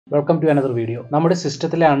Welcome to another video. നമ്മുടെ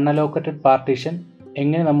സിസ്റ്റത്തിലെ unallocated partition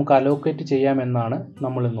എങ്ങനെ നമുക്ക് allocate ചെയ്യാമെന്നാണ്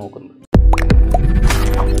നമ്മൾ നോക്കുന്നത്.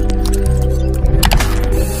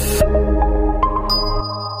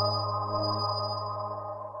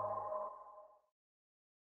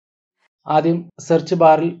 ആദ്യം സെർച്ച്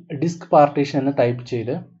ബാറിൽ disk partition എന്ന് ടൈപ്പ്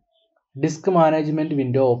ചെയ്ത് disk management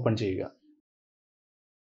വിൻഡോ ഓപ്പൺ ചെയ്യുക.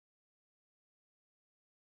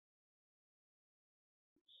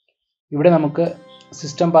 ഇവിടെ നമുക്ക്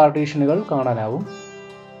സിസ്റ്റം പാർട്ടീഷനുകൾ കാണാനാവും.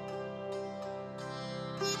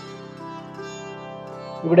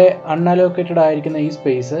 ഇവിടെ അൺഅലോക്കേറ്റഡ് ആയിരിക്കുന്ന ഈ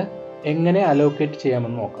സ്പേസ് എങ്ങനെ അലോക്കേറ്റ്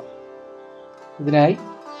ചെയ്യാമെന്ന് നോക്കാം. ഇതിനായി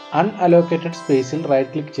അൺഅലോക്കേറ്റഡ് സ്പേസിൽ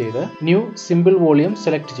റൈറ്റ് ക്ലിക്ക് ചെയ്ത് ന്യൂ സിമ്പിൾ വോളിയം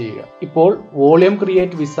സെലക്ട് ചെയ്യുക. ഇപ്പോൾ വോളിയം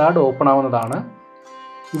ക്രിയേറ്റ് വിസാർഡ് ഓപ്പൺ ആവുന്നതാണ്.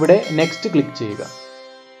 ഇവിടെ നെക്സ്റ്റ് ക്ലിക്ക് ചെയ്യുക.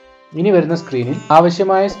 ഇനി വരുന്ന സ്ക്രീനിൽ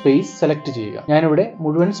ആവശ്യമായ സ്പേസ് സെലക്ട് ചെയ്യുക. ഞാനിവിടെ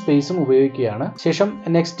മുഴുവൻ സ്പേസും ഉപയോഗിക്കുകയാണ്. ശേഷം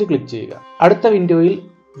നെക്സ്റ്റ് ക്ലിക്ക് ചെയ്യുക. അടുത്ത വിൻഡോയിൽ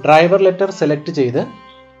ഡ്രൈവർ ലെറ്റർ സെലക്ട് ചെയ്ത്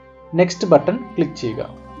നെക്സ്റ്റ് ബട്ടൺ ക്ലിക്ക് ചെയ്യുക.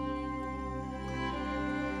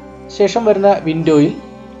 ശേഷം വരുന്ന വിൻഡോയിൽ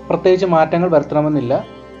പ്രത്യേകിച്ച് മാറ്റങ്ങൾ വരുത്തണമെന്നില്ല.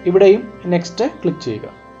 ഇവിടെയും നെക്സ്റ്റ് ക്ലിക്ക് ചെയ്യുക.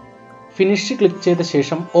 ഫിനിഷ് ക്ലിക്ക് ചെയ്ത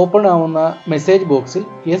ശേഷം ഓപ്പൺ ആവുന്ന മെസ്സേജ് ബോക്സിൽ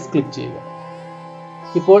യെസ് ക്ലിക്ക് ചെയ്യുക.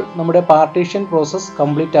 ഇപ്പോൾ നമ്മുടെ പാർട്ടീഷൻ പ്രോസസ്സ്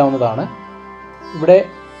കംപ്ലീറ്റ് ആവുന്നതാണ്. ഇവിടെ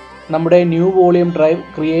നമ്മുടെ ന്യൂ വോളിയം ഡ്രൈവ്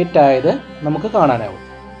ക്രിയേറ്റ് ആയത് നമുക്ക് കാണാനാവും.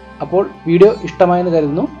 അപ്പോൾ വീഡിയോ ഇഷ്ടമായെന്ന്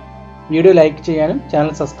കരുതുന്നു. വീഡിയോ ലൈക്ക് ചെയ്യാനും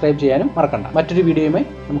ചാനൽ സബ്സ്ക്രൈബ് ചെയ്യാനും മറക്കണ്ട. മറ്റൊരു വീഡിയോയുമായി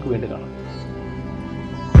നമുക്ക് വീണ്ടും കാണാം.